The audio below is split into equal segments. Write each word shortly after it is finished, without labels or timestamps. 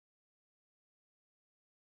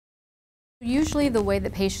Usually the way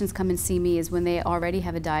that patients come and see me is when they already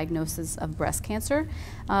have a diagnosis of breast cancer.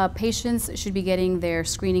 Patients should be getting their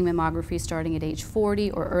screening mammography starting at age 40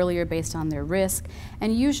 or earlier based on their risk.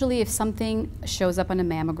 And usually if something shows up on a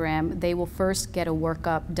mammogram, they will first get a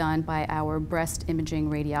workup done by our breast imaging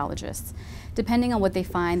radiologists. Depending on what they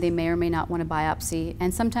find, they may or may not want a biopsy.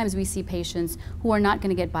 And sometimes we see patients who are not going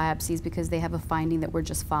to get biopsies because they have a finding that we're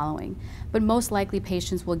just following. But most likely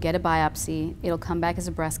patients will get a biopsy, it'll come back as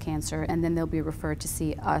a breast cancer, and then they'll be referred to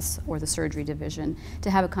see us or the surgery division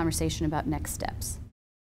to have a conversation about next steps.